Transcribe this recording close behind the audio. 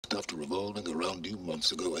stopped revolving around you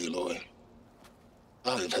months ago, Aloy.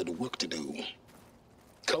 I've had work to do.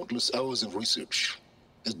 Countless hours of research,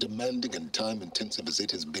 as demanding and time-intensive as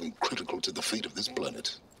it has been critical to the fate of this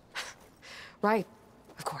planet. Right,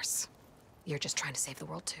 of course. You're just trying to save the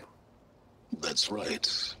world, too. That's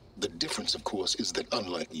right. The difference, of course, is that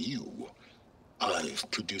unlike you, I've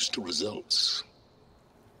produced results.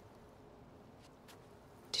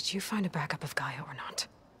 Did you find a backup of Gaia or not?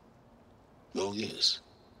 Oh, yes.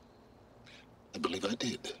 I believe I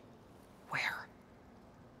did. Where?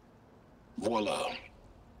 Voila.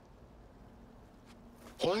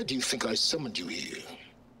 Why do you think I summoned you here?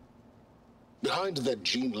 Behind that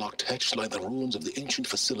gene-locked hatch lie the ruins of the ancient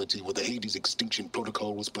facility where the Hades extinction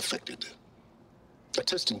protocol was perfected. A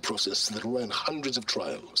testing process that ran hundreds of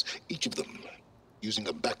trials, each of them using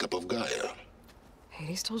a backup of Gaia.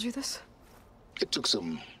 Hades told you this? It took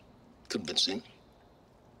some convincing,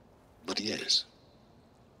 but yes.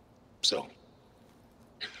 So,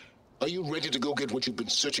 are you ready to go get what you've been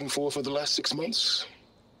searching for the last 6 months?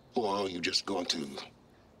 Or are you just going to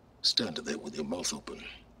stand there with your mouth open?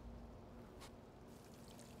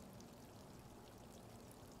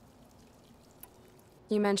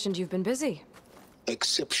 You mentioned you've been busy.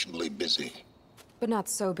 Exceptionally busy. But not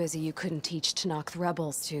so busy you couldn't teach Tanakh the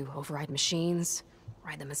rebels to override machines,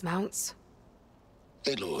 ride them as mounts.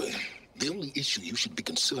 Aloy, the only issue you should be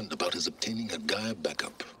concerned about is obtaining a Gaia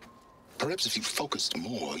backup. Perhaps if you focused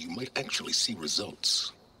more, you might actually see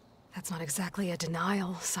results. That's not exactly a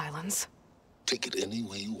denial, Sylens. Take it any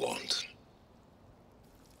way you want.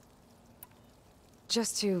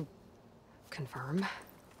 Just to confirm,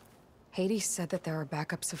 Hades said that there are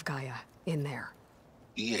backups of Gaia in there.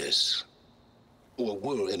 Yes. Or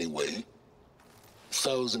were anyway.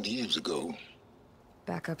 1,000 years ago.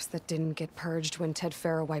 Backups that didn't get purged when Ted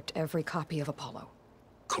Farrow wiped every copy of Apollo.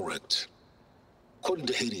 Correct. According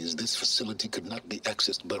to Hades, this facility could not be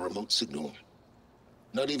accessed by remote signal.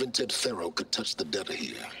 Not even Ted Farrow could touch the data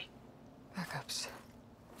here. Backups.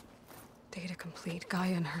 Data complete,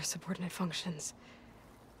 Gaia and her subordinate functions.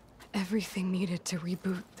 Everything needed to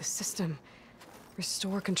reboot the system.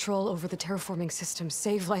 Restore control over the terraforming system,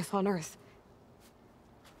 save life on Earth.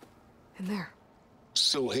 And there.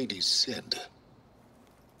 So Hades said.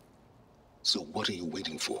 So what are you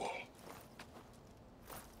waiting for?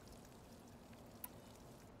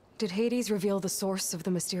 Did Hades reveal the source of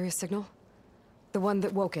the mysterious signal? The one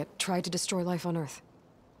that woke it, tried to destroy life on Earth?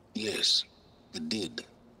 Yes, it did.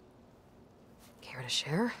 Care to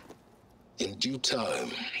share? In due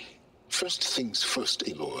time. First things first,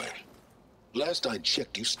 Aloy. Last I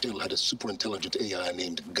checked, you still had a superintelligent AI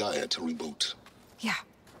named Gaia to reboot. Yeah.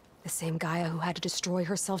 The same Gaia who had to destroy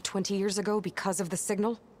herself 20 years ago because of the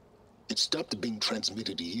signal? It stopped being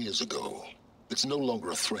transmitted years ago. It's no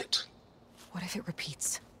longer a threat. What if it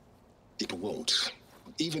repeats? It won't.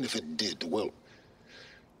 Even if it did, well...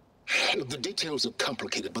 The details are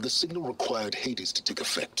complicated, but the signal required Hades to take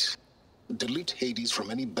effect. Delete Hades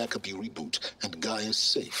from any backup you reboot, and Gaia's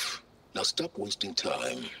safe. Now stop wasting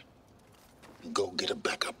time. Go get a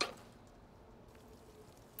backup.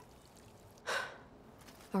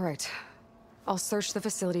 All right. I'll search the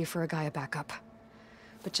facility for a Gaia backup.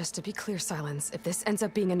 But just to be clear, Sylens, if this ends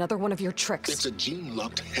up being another one of your tricks... It's a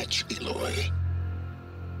gene-locked hatch, Aloy.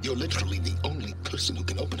 You're literally the only person who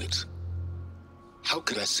can open it. How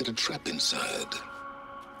could I set a trap inside?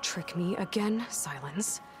 Trick me again,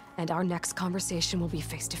 Sylens, and our next conversation will be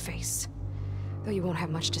face-to-face. Though you won't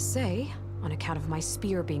have much to say, on account of my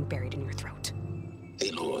spear being buried in your throat.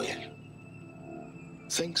 Aloy,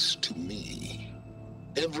 thanks to me,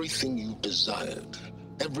 everything you've desired,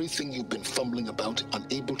 everything you've been fumbling about,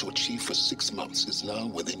 unable to achieve for 6 months, is now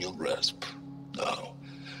within your grasp. Now,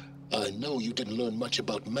 I know you didn't learn much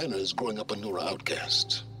about manners growing up a Nora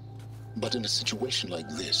outcast. But in a situation like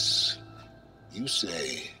this, you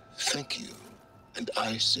say, thank you, and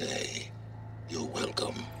I say, you're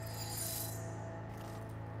welcome.